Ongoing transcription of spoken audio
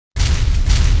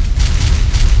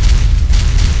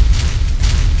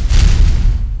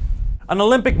An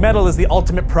Olympic medal is the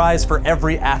ultimate prize for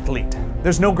every athlete.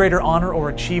 There's no greater honor or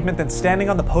achievement than standing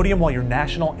on the podium while your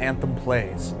national anthem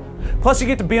plays. Plus, you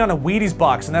get to be on a Wheaties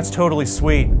box, and that's totally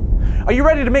sweet. Are you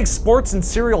ready to make sports and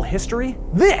cereal history?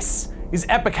 This is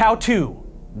Epic How To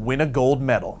Win a Gold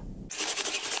Medal.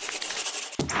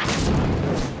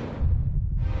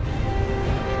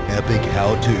 Epic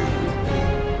How To.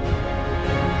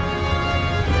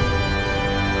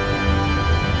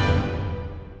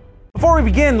 Before we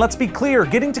begin, let's be clear,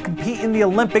 getting to compete in the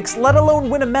Olympics, let alone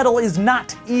win a medal, is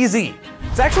not easy.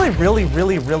 It's actually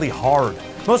really hard.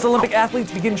 Most Olympic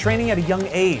athletes begin training at a young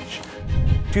age.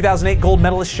 2008 gold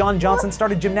medalist Shawn Johnson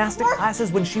started gymnastic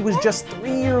classes when she was just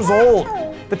 3 years old.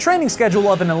 The training schedule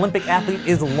of an Olympic athlete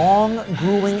is long,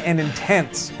 grueling, and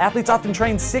intense. Athletes often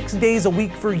train 6 days a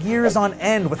week for years on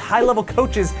end with high-level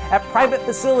coaches at private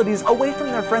facilities away from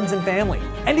their friends and family.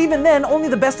 And even then, only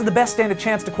the best of the best stand a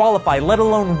chance to qualify, let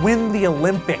alone win the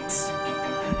Olympics.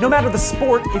 No matter the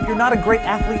sport, if you're not a great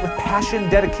athlete with passion,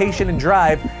 dedication, and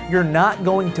drive, you're not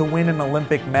going to win an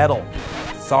Olympic medal.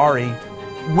 Sorry.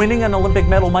 Winning an Olympic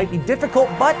medal might be difficult,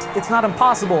 but it's not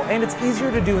impossible, and it's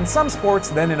easier to do in some sports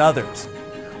than in others.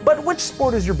 But which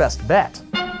sport is your best bet?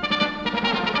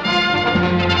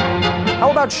 How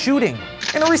about shooting?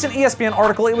 In a recent ESPN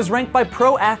article, it was ranked by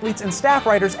pro athletes and staff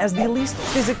writers as the least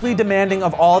physically demanding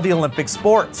of all the Olympic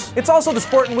sports. It's also the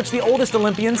sport in which the oldest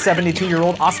Olympian,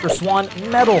 72-year-old Oscar Swan,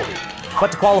 medaled.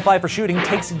 But to qualify for shooting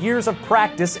takes years of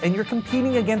practice, and you're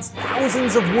competing against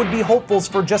thousands of would-be hopefuls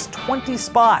for just 20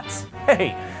 spots.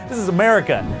 Hey, this is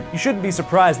America. You shouldn't be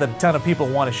surprised that a ton of people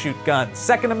want to shoot guns.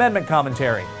 Second Amendment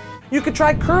commentary. You could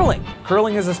try curling.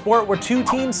 Curling is a sport where two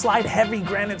teams slide heavy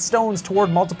granite stones toward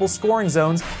multiple scoring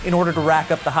zones in order to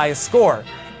rack up the highest score.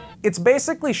 It's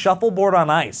basically shuffleboard on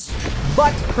ice.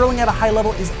 But curling at a high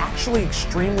level is actually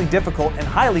extremely difficult and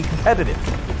highly competitive.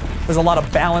 There's a lot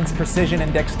of balance, precision,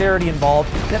 and dexterity involved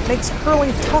that makes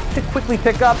curling tough to quickly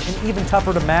pick up and even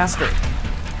tougher to master.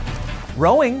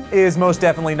 Rowing is most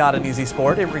definitely not an easy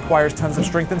sport. It requires tons of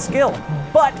strength and skill.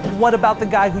 But what about the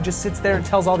guy who just sits there and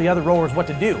tells all the other rowers what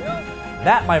to do?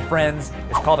 That, my friends,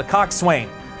 is called a coxswain.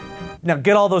 Now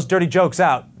get all those dirty jokes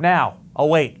out. Now. I'll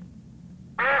wait.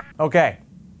 Okay.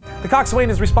 The coxswain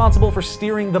is responsible for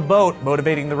steering the boat,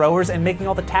 motivating the rowers, and making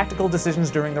all the tactical decisions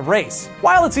during the race.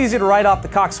 While it's easy to write off the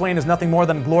coxswain as nothing more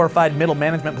than a glorified middle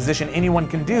management position anyone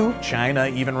can do, China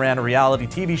even ran a reality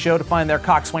TV show to find their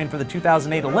coxswain for the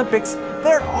 2008 Olympics,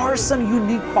 there are some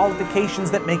unique qualifications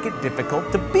that make it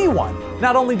difficult to be one.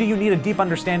 Not only do you need a deep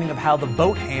understanding of how the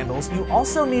boat handles, you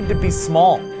also need to be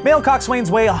small. Male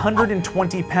coxswains weigh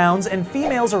 120 pounds and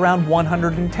females around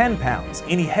 110 pounds.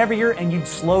 Any heavier and you'd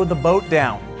slow the boat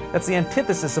down. That's the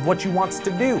antithesis of what you want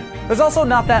to do. There's also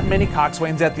not that many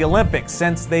coxswains at the Olympics,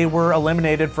 since they were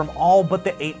eliminated from all but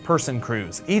the 8-person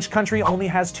crews. Each country only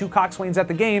has 2 coxswains at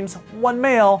the games, 1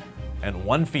 male and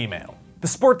 1 female. The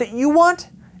sport that you want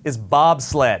is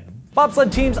bobsled.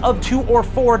 Bobsled teams of 2 or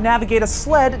 4 navigate a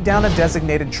sled down a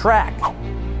designated track.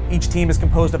 Each team is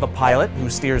composed of a pilot, who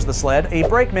steers the sled, a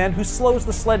brakeman, who slows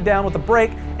the sled down with a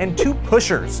brake, and 2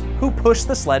 pushers, who push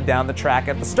the sled down the track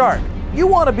at the start. You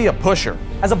want to be a pusher.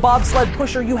 As a bobsled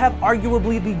pusher, you have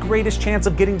arguably the greatest chance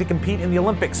of getting to compete in the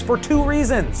Olympics for 2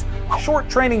 reasons: short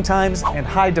training times and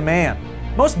high demand.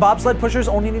 Most bobsled pushers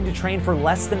only need to train for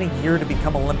less than a year to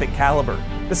become Olympic caliber.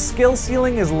 The skill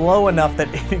ceiling is low enough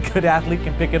that any good athlete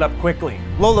can pick it up quickly.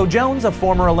 Lolo Jones, a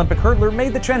former Olympic hurdler,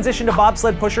 made the transition to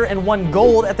bobsled pusher and won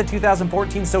gold at the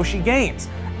 2014 Sochi Games,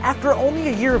 after only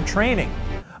a year of training.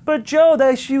 But Joe,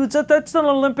 that's an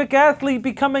Olympic athlete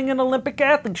becoming an Olympic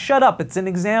athlete. Shut up, it's an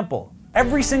example.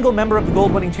 Every single member of the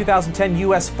gold-winning 2010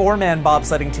 U.S. 4-man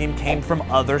bobsledding team came from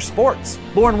other sports.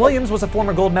 Lauren Williams was a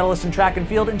former gold medalist in track and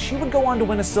field, and she would go on to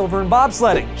win a silver in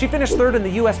bobsledding. She finished 3rd in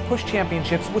the U.S. Push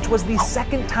Championships, which was the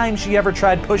 2nd time she ever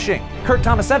tried pushing. Kurt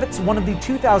Tomasevich, one of the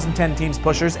 2010 team's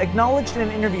pushers, acknowledged in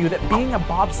an interview that being a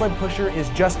bobsled pusher is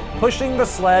just pushing the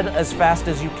sled as fast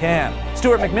as you can.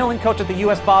 Stuart McMillan, coach at the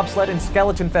U.S. Bobsled and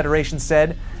Skeleton Federation,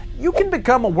 said, "You can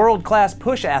become a world-class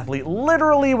push athlete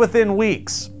literally within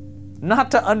weeks."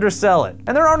 Not to undersell it.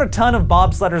 And there aren't a ton of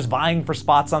bobsledders vying for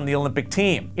spots on the Olympic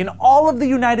team. In all of the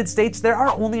United States, there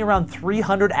are only around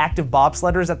 300 active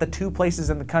bobsledders at the 2 places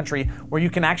in the country where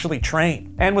you can actually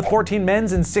train. And with 14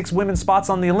 men's and 6 women's spots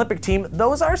on the Olympic team,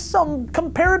 those are some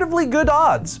comparatively good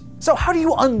odds. So how do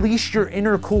you unleash your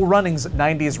inner Cool Runnings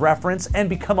 90s reference and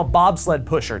become a bobsled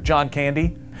pusher, John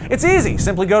Candy? It's easy.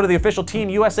 Simply go to the official Team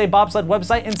USA Bobsled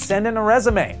website and send in a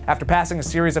resume. After passing a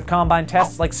series of combine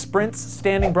tests like sprints,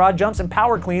 standing broad jumps, and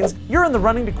power cleans, you're in the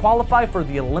running to qualify for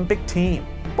the Olympic team.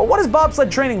 But what does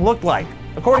bobsled training look like?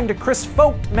 According to Chris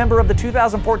Vogt, member of the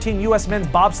 2014 U.S. men's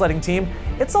bobsledding team,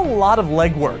 it's a lot of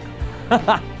leg work.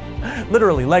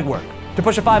 Literally leg work. To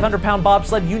push a 500-pound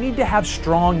bobsled, you need to have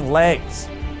strong legs.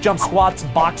 Jump squats,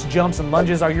 box jumps, and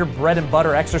lunges are your bread and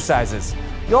butter exercises.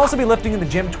 You'll also be lifting in the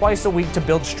gym twice a week to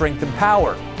build strength and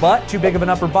power. But too big of an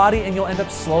upper body and you'll end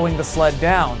up slowing the sled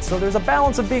down. So there's a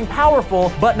balance of being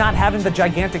powerful, but not having the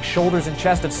gigantic shoulders and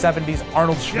chest of 70s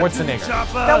Arnold Schwarzenegger.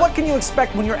 Now what can you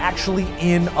expect when you're actually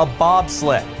in a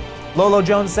bobsled? Lolo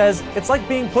Jones says, it's like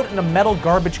being put in a metal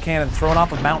garbage can and thrown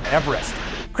off of Mount Everest.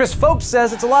 Chris Folks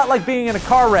says it's a lot like being in a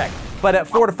car wreck, but at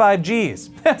 4 to 5 Gs.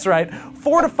 That's right,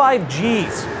 4 to 5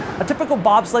 Gs. A typical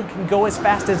bobsled can go as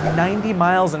fast as 90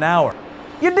 miles an hour.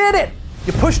 You did it!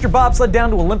 You pushed your bobsled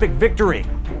down to Olympic victory.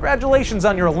 Congratulations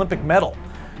on your Olympic medal.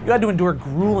 You had to endure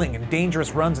grueling and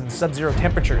dangerous runs in sub-zero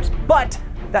temperatures, but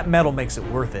that medal makes it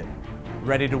worth it.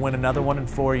 Ready to win another one in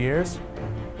 4 years?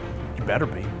 You better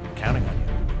be. I'm counting on you.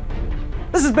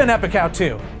 This has been Epic How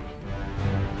To.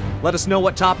 Let us know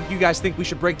what topic you guys think we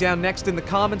should break down next in the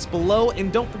comments below,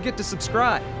 and don't forget to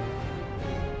subscribe.